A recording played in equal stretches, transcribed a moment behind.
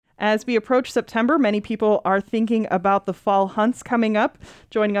As we approach September, many people are thinking about the fall hunts coming up.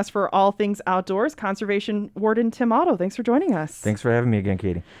 Joining us for all things outdoors, Conservation Warden Tim Otto. Thanks for joining us. Thanks for having me again,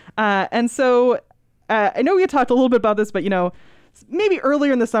 Katie. I know we had talked a little bit about this, but maybe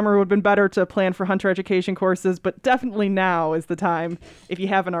earlier in the summer would have been better to plan for hunter education courses, but definitely now is the time if you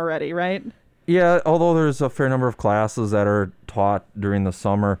haven't already, right? Yeah, although there's a fair number of classes that are taught during the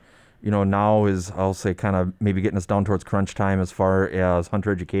summer, now is, I'll say, kind of maybe getting us down towards crunch time as far as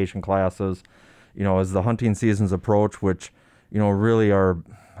hunter education classes. As the hunting seasons approach, which, really are,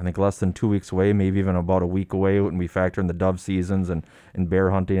 I think, less than 2 weeks away, maybe even about a week away when we factor in the dove seasons and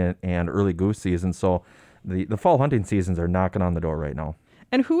bear hunting and early goose season. So the fall hunting seasons are knocking on the door right now.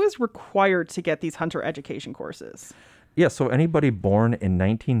 And who is required to get these hunter education courses? Yeah, so anybody born in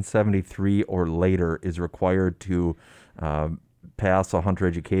 1973 or later is required to pass a hunter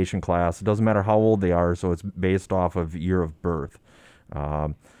education class. It doesn't matter how old they are, so it's based off of year of birth.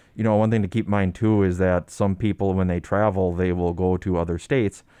 One thing to keep in mind, too, is that some people, when they travel, they will go to other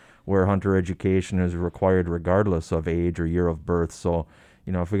states where hunter education is required regardless of age or year of birth. So,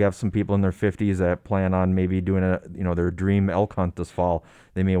 if we have some people in their 50s that plan on maybe doing their dream elk hunt this fall,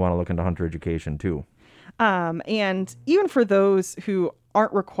 they may want to look into hunter education, too. And even for those who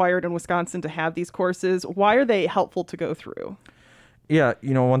aren't required in Wisconsin to have these courses, why are they helpful to go through? Yeah,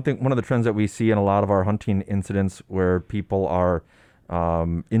 one of the trends that we see in a lot of our hunting incidents where people are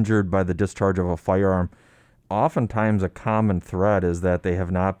injured by the discharge of a firearm, oftentimes a common thread is that they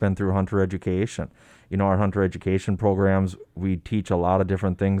have not been through hunter education. Our hunter education programs, we teach a lot of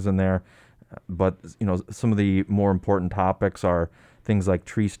different things in there, but some of the more important topics are things like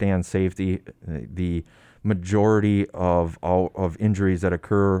tree stand safety. The majority of injuries that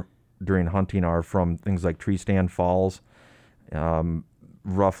occur during hunting are from things like tree stand falls.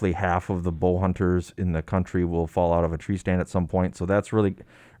 Roughly half of the bow hunters in the country will fall out of a tree stand at some point. So that's really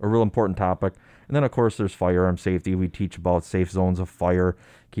a real important topic. And then, of course, there's firearm safety. We teach about safe zones of fire,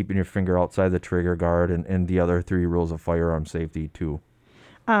 keeping your finger outside the trigger guard, and the other 3 rules of firearm safety, too.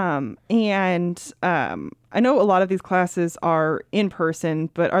 I know a lot of these classes are in person,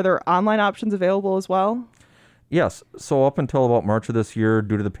 but are there online options available as well? Yes. So up until about March of this year,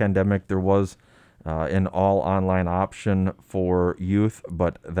 due to the pandemic, there was an all online option for youth,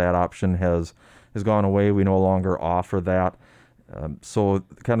 but that option has gone away. We no longer offer that. So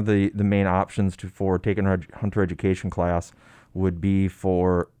kind of the main options for taking a hunter education class would be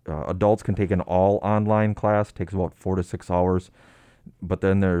for adults can take an all online class, takes about 4 to 6 hours. But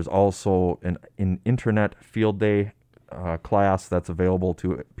then there's also an internet field day class that's available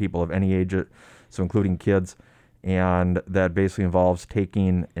to people of any age, so including kids. And that basically involves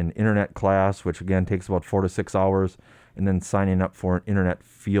taking an internet class, which again takes about 4 to 6 hours, and then signing up for an internet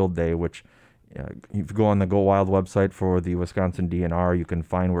field day, which if you go on the Go Wild website for the Wisconsin DNR, you can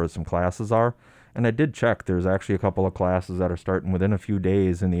find where some classes are. And I did check. There's actually a couple of classes that are starting within a few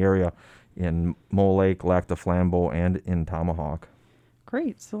days in the area in Mole Lake, Lac du Flambeau, and in Tomahawk.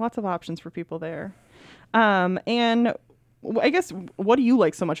 Great. So lots of options for people there. And I guess, what do you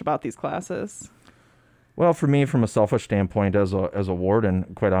like so much about these classes? Well, for me, from a selfish standpoint, as a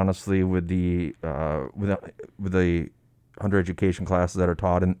warden, quite honestly, with the hunter education classes that are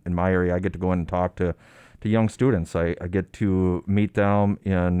taught in my area, I get to go in and talk to young students. I get to meet them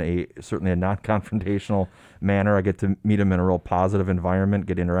in certainly a non-confrontational manner. I get to meet them in a real positive environment,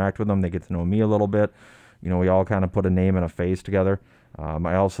 get to interact with them. They get to know me a little bit. We all kind of put a name and a face together.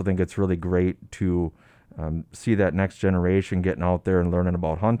 I also think it's really great to see that next generation getting out there and learning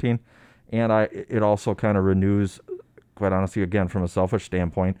about hunting. And it also kind of renews, quite honestly, again, from a selfish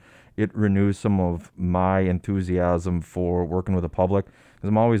standpoint, it renews some of my enthusiasm for working with the public. Because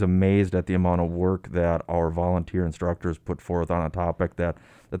I'm always amazed at the amount of work that our volunteer instructors put forth on a topic that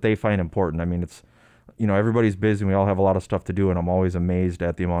they find important. I mean, it's, everybody's busy and we all have a lot of stuff to do. And I'm always amazed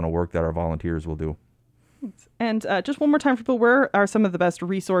at the amount of work that our volunteers will do. And just one more time for people, where are some of the best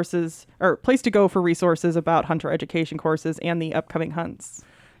resources or place to go for resources about hunter education courses and the upcoming hunts?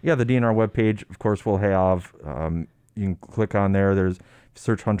 Yeah, the DNR webpage, of course, will have, you can click on there. There's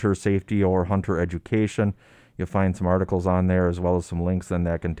search hunter safety or hunter education. You'll find some articles on there as well as some links then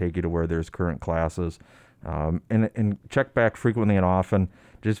that can take you to where there's current classes. And check back frequently and often.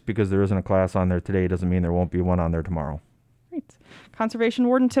 Just because there isn't a class on there today doesn't mean there won't be one on there tomorrow. Great. Conservation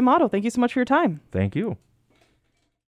Warden Tim Otto, thank you so much for your time. Thank you.